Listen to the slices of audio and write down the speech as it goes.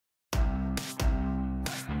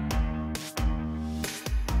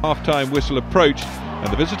Half-time whistle approached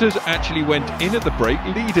and the visitors actually went in at the break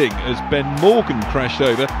leading as Ben Morgan crashed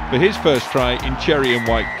over for his first try in cherry and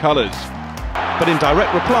white colours. But in direct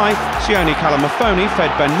reply, Sione Kalamafoni fed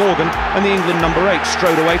Ben Morgan and the England number 8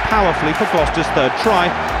 strode away powerfully for Gloucester's third try,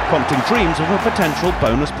 prompting dreams of a potential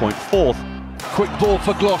bonus point fourth. Quick ball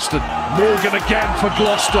for Gloucester. Morgan again for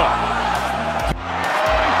Gloucester.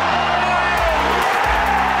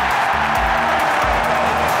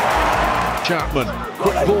 Chapman,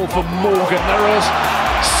 quick ball for Morgan. There are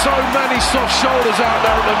so many soft shoulders out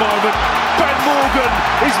there at the moment. Ben Morgan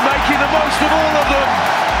is making the most of all of them.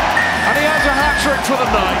 And he has a hat-trick for the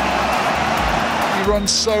night. He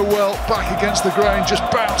runs so well back against the grain, just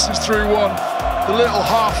bounces through one, the little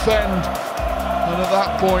half end. And at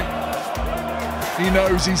that point, he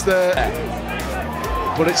knows he's there.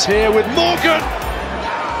 But it's here with Morgan.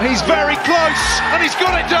 He's very close, and he's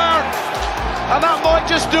got it down. And that might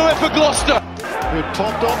just do it for Gloucester. Good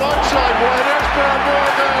popped on outside, boy. There's Ben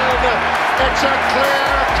Morgan. It's a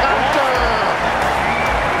clear counter.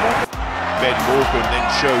 Ben Morgan then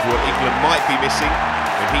showed what England might be missing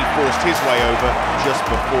when he forced his way over just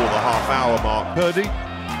before the half-hour mark. Purdy,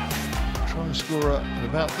 try and score at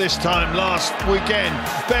about this time last weekend.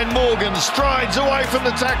 Ben Morgan strides away from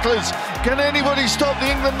the tacklers. Can anybody stop the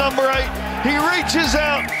England number 8? He reaches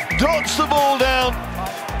out, dots the ball down.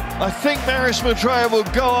 I think Maris Maitreya will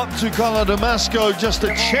go up to Carla Damasco just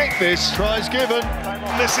to check this. Tries given.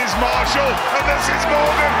 This is Marshall, and this is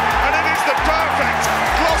Morgan, and it is the perfect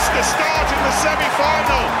Gloucester start in the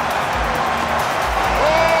semi-final.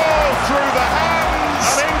 Oh, through the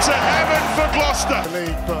hands and into heaven for Gloucester.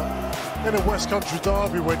 But in a West Country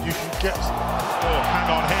derby, when you can get... Oh, hang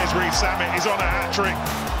on, here's Reece Samet, he's on a hat-trick.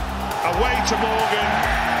 Away to Morgan.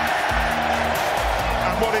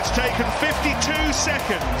 And what it's taken 52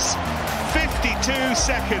 seconds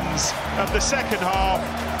of the second half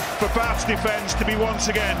for Bath's defence to be once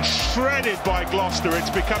again shredded by Gloucester. It's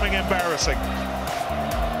becoming embarrassing.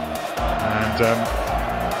 And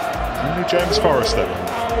only James Forrester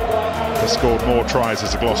has scored more tries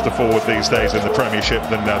as a Gloucester forward these days in the Premiership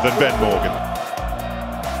than Ben Morgan.